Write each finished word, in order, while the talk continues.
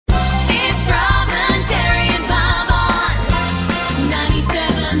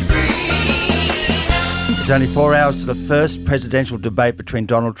There's only 4 hours to the first presidential debate between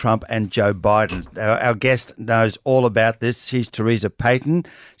Donald Trump and Joe Biden. Our guest knows all about this. She's Theresa Payton.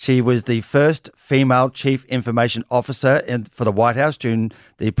 She was the first female chief information officer for the White House during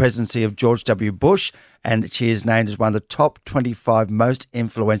the presidency of George W. Bush, and she is named as one of the top 25 most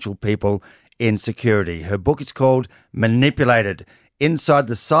influential people in security. Her book is called Manipulated: Inside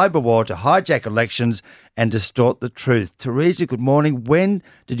the Cyber War to Hijack Elections and Distort the Truth. Theresa, good morning. When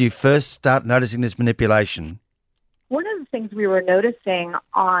did you first start noticing this manipulation? One of the things we were noticing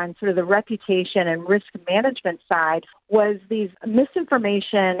on sort of the reputation and risk management side was these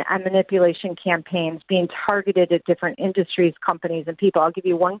misinformation and manipulation campaigns being targeted at different industries, companies, and people. I'll give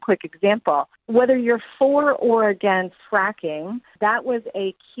you one quick example. Whether you're for or against fracking, that was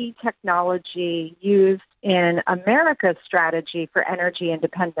a key technology used in America's strategy for energy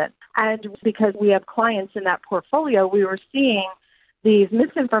independence. And because we have clients in that portfolio, we were seeing these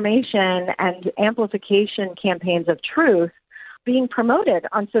misinformation and amplification campaigns of truth being promoted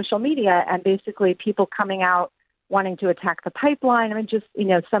on social media, and basically people coming out wanting to attack the pipeline. I mean, just,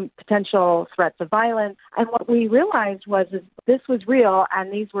 some potential threats of violence. And what we realized was this was real,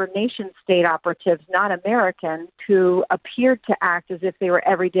 and these were nation-state operatives, not Americans, who appeared to act as if they were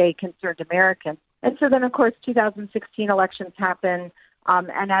everyday concerned Americans. And so then, of course, 2016 elections happened,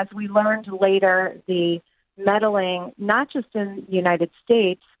 and as we learned later, the meddling, not just in the United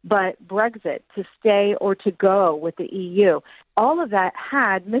States, but Brexit, to stay or to go with the EU. All of that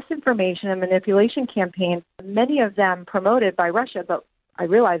had misinformation and manipulation campaigns, many of them promoted by Russia, but I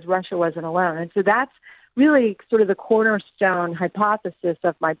realized Russia wasn't alone. And so that's really sort of the cornerstone hypothesis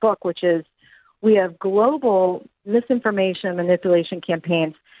of my book, which is we have global misinformation and manipulation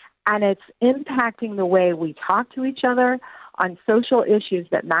campaigns, and it's impacting the way we talk to each other on social issues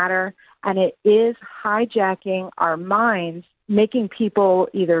that matter, and it is hijacking our minds, making people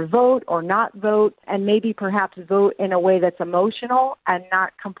either vote or not vote, and maybe perhaps vote in a way that's emotional and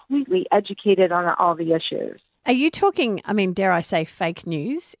not completely educated on all the issues. Are you talking, dare I say, fake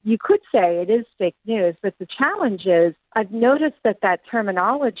news? You could say it is fake news, but the challenge is I've noticed that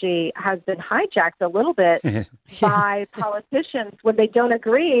terminology has been hijacked a little bit by politicians when they don't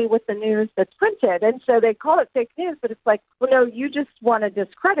agree with the news that's printed. And so they call it fake news, but it's like, well, no, you just want to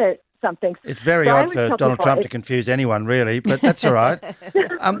discredit something. It's very odd for Donald Trump to confuse anyone, really, but that's all right.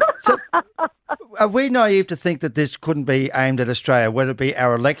 So are we naive to think that this couldn't be aimed at Australia, whether it be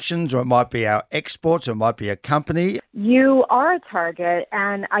our elections or it might be our exports or it might be a company? You are a target,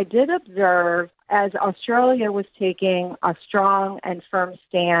 and I did observe as Australia was taking a strong and firm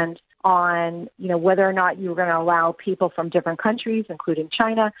stand on, whether or not you were going to allow people from different countries, including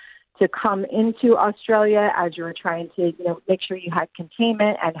China, to come into Australia as you were trying to, make sure you had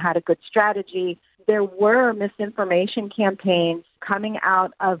containment and had a good strategy. There were misinformation campaigns coming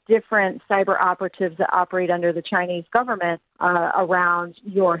out of different cyber operatives that operate under the Chinese government around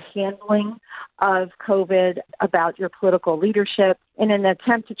your handling of COVID, about your political leadership, in an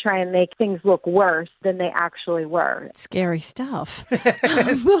attempt to try and make things look worse than they actually were. Scary stuff.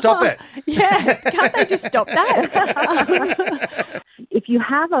 Stop it. Yeah, can't they just stop that? If you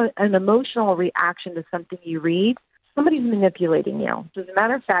have an emotional reaction to something you read, somebody's manipulating you. As a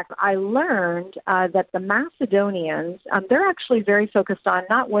matter of fact, I learned that the Macedonians, they're actually very focused on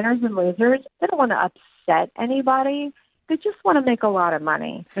not winners and losers. They don't want to upset anybody. They just want to make a lot of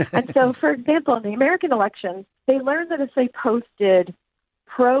money. And so, for example, in the American elections, they learned that if they posted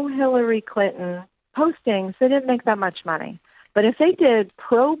pro-Hillary Clinton postings, they didn't make that much money. But if they did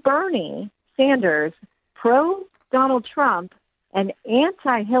pro-Bernie Sanders, pro-Donald Trump, and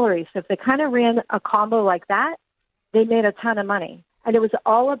anti-Hillary, so if they kind of ran a combo like that, they made a ton of money. And it was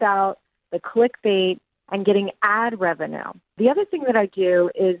all about the clickbait and getting ad revenue. The other thing that I do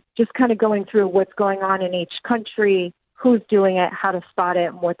is just kind of going through what's going on in each country, who's doing it, how to spot it,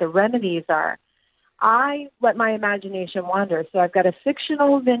 and what the remedies are. I let my imagination wander. So I've got a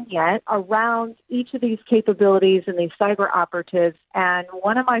fictional vignette around each of these capabilities and these cyber operatives. And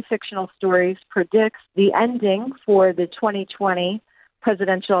one of my fictional stories predicts the ending for the 2020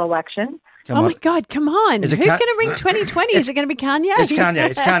 presidential election. My God, come on. Who's going to ring 2020? Is it going to be Kanye? It's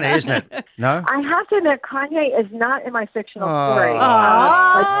Kanye. It's Kanye, isn't it? No? I have to admit, Kanye is not in my fictional story.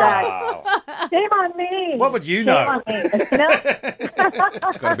 Like that. Shame on me. What would you know? Shame on me. No.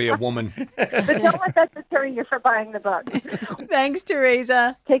 It's got to be a woman. But don't let that deter you from buying the book. Thanks,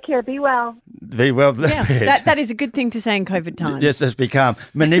 Theresa. Take care. Be well. Be well. Yeah, that is a good thing to say in COVID times. Yes, let's be calm.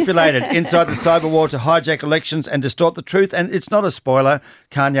 Manipulated inside the cyber war to hijack elections and distort the truth. And it's not a spoiler.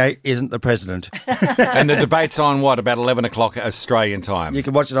 Kanye isn't the president. And the debate's on, about 11 o'clock Australian time? You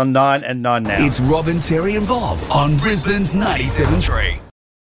can watch it on 9 and 9 now. It's Robin, Terry and Bob on Brisbane's 97.3.